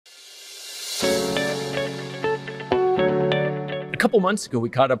couple months ago, we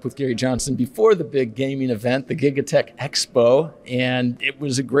caught up with Gary Johnson before the big gaming event, the GigaTech Expo, and it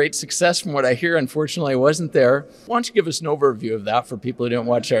was a great success from what I hear. Unfortunately, I wasn't there. Why don't you give us an overview of that for people who didn't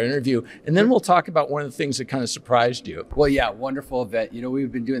watch our interview, and then we'll talk about one of the things that kind of surprised you. Well, yeah, wonderful event. You know,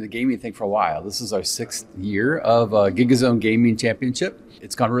 we've been doing the gaming thing for a while. This is our 6th year of GigaZone Gaming Championship.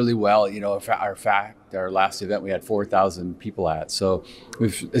 It's gone really well. You know, our last event we had 4,000 people at. So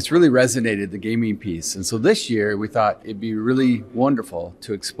it's really resonated, the gaming piece. And so this year we thought it'd be really wonderful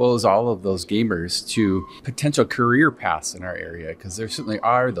to expose all of those gamers to potential career paths in our area, because there certainly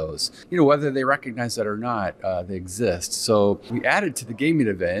are those. You know, whether they recognize that or not, they exist. So we added to the gaming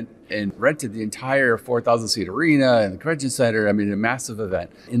event and rented the entire 4,000 seat arena and the convention center. I mean, a massive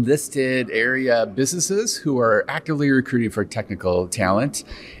event. Enlisted area businesses who are actively recruiting for technical talent.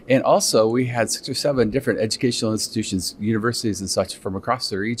 And also we had 6 or 7 different educational institutions, universities and such from across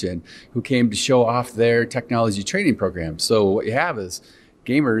the region who came to show off their technology training programs. So what you have is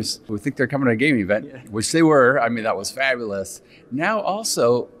gamers who think they're coming to a gaming event, which they were. I mean, that was fabulous. Now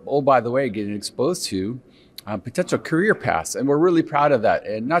also, oh, by the way, getting exposed to potential career paths. And we're really proud of that.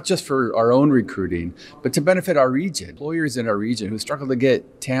 And not just for our own recruiting, but to benefit our region, employers in our region who struggle to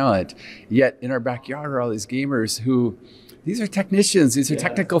get talent. Yet in our backyard are all these gamers who, these are technicians, these are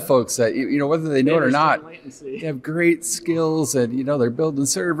technical folks that, you know, whether they know it or not, they have great skills and, you know, they're building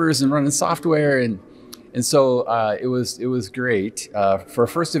servers and running software. And so it was great. For a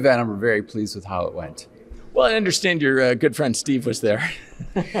first event, I'm very pleased with how it went. Well, I understand your good friend Steve was there.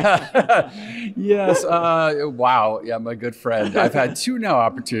 Yes. Wow. Yeah, my good friend. I've had 2 now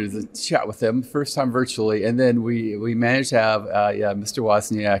opportunities to chat with him. First time virtually, and then we managed to have Mr.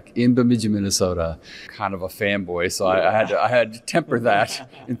 Wozniak in Bemidji, Minnesota. Kind of a fanboy, so I had to temper that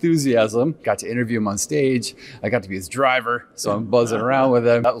enthusiasm. Got to interview him on stage. I got to be his driver, so I'm buzzing around with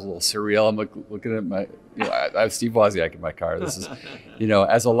him. That was a little surreal. I'm looking at my, you know, I have Steve Wozniak in my car. This is, you know,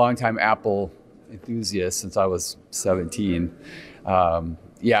 as a longtime Apple enthusiast since I was 17.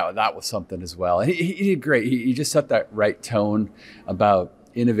 Yeah, that was something as well. He did great. He just set that right tone about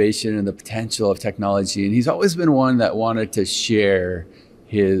innovation and the potential of technology. And he's always been one that wanted to share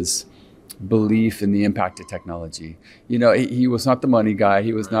his belief in the impact of technology. You know, he was not the money guy.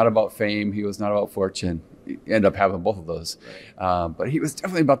 He was not about fame. He was not about fortune. He ended up having both of those. But he was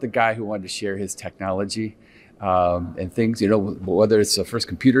definitely about the guy who wanted to share his technology. And things, you know, whether it's the first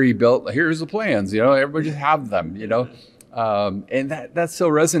computer he built, here's the plans, you know, everybody just have them, you know. And that still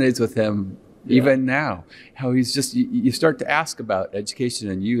resonates with him even now. How he's just, you start to ask about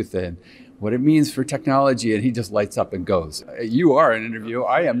education and youth and what it means for technology, and he just lights up and goes. You are an interview,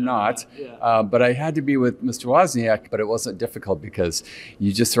 I am not, but I had to be with Mr. Wozniak, but it wasn't difficult because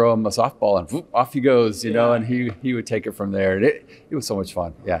you just throw him a softball and whoop, off he goes, you know, and he would take it from there. And it was so much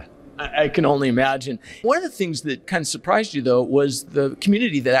fun, yeah. I can only imagine. One of the things that kind of surprised you, though, was the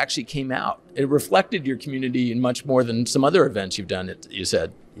community that actually came out. It reflected your community in much more than some other events you've done, you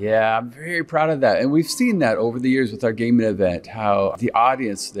said. Yeah, I'm very proud of that. And we've seen that over the years with our gaming event, how the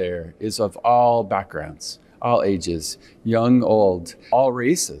audience there is of all backgrounds, all ages, young, old, all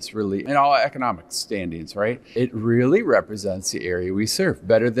races, really, and all economic standings, right? It really represents the area we serve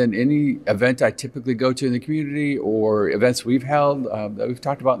better than any event I typically go to in the community or events we've held that we've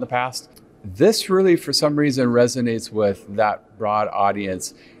talked about in the past. This really, for some reason, resonates with that broad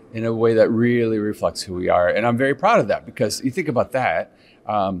audience in a way that really reflects who we are. And I'm very proud of that, because you think about that,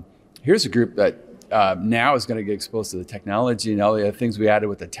 here's a group that now is going to get exposed to the technology and all the other things we added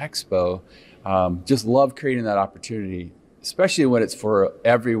with the TechXpo. Just love creating that opportunity, especially when it's for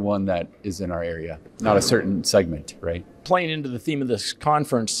everyone that is in our area, not a certain segment, right? Playing into the theme of this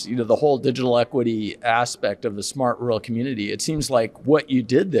conference, you know, the whole digital equity aspect of the smart rural community, it seems like what you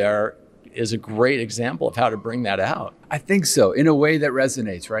did there is a great example of how to bring that out. I think so, in a way that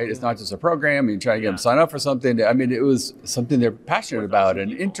resonates, right? It's not just a program, you try to get them sign up for something. I mean, it was something they're passionate about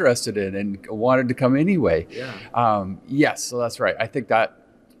and interested in and wanted to come anyway. Yes, so that's right. I think that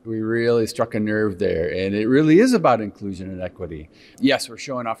we really struck a nerve there, and it really is about inclusion and equity. Yes, we're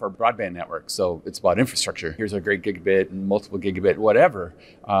showing off our broadband network, so it's about infrastructure. Here's our great gigabit and multiple gigabit, whatever.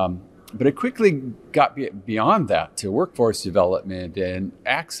 But it quickly got beyond that to workforce development and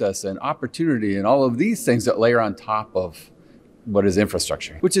access and opportunity and all of these things that layer on top of what is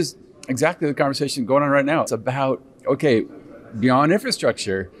infrastructure, which is exactly the conversation going on right now. It's about, okay, beyond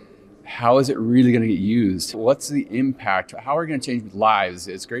infrastructure, how is it really going to get used? What's the impact? How are we going to change lives?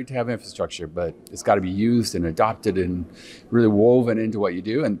 It's great to have infrastructure, but it's got to be used and adopted and really woven into what you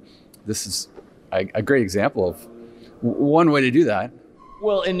do. And this is a great example of one way to do that.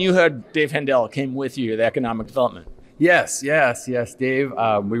 Well, and you had Dave Hendel came with you, the economic development. Yes, Dave.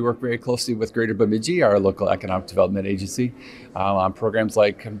 We work very closely with Greater Bemidji, our local economic development agency, on programs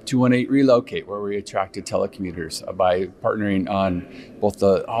like 218 Relocate, where we attracted telecommuters by partnering on both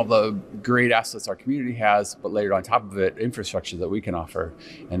all the great assets our community has, but layered on top of it, infrastructure that we can offer.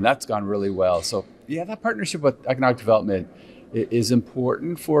 And that's gone really well. So yeah, that partnership with economic development is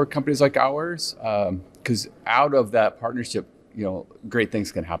important for companies like ours, because out of that partnership, great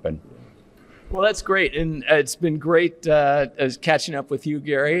things can happen. Well, that's great, and it's been great catching up with you,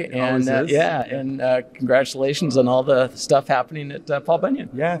 Gary. And congratulations on all the stuff happening at Paul Bunyan.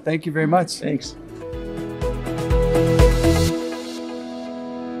 Yeah, thank you very much. Thanks.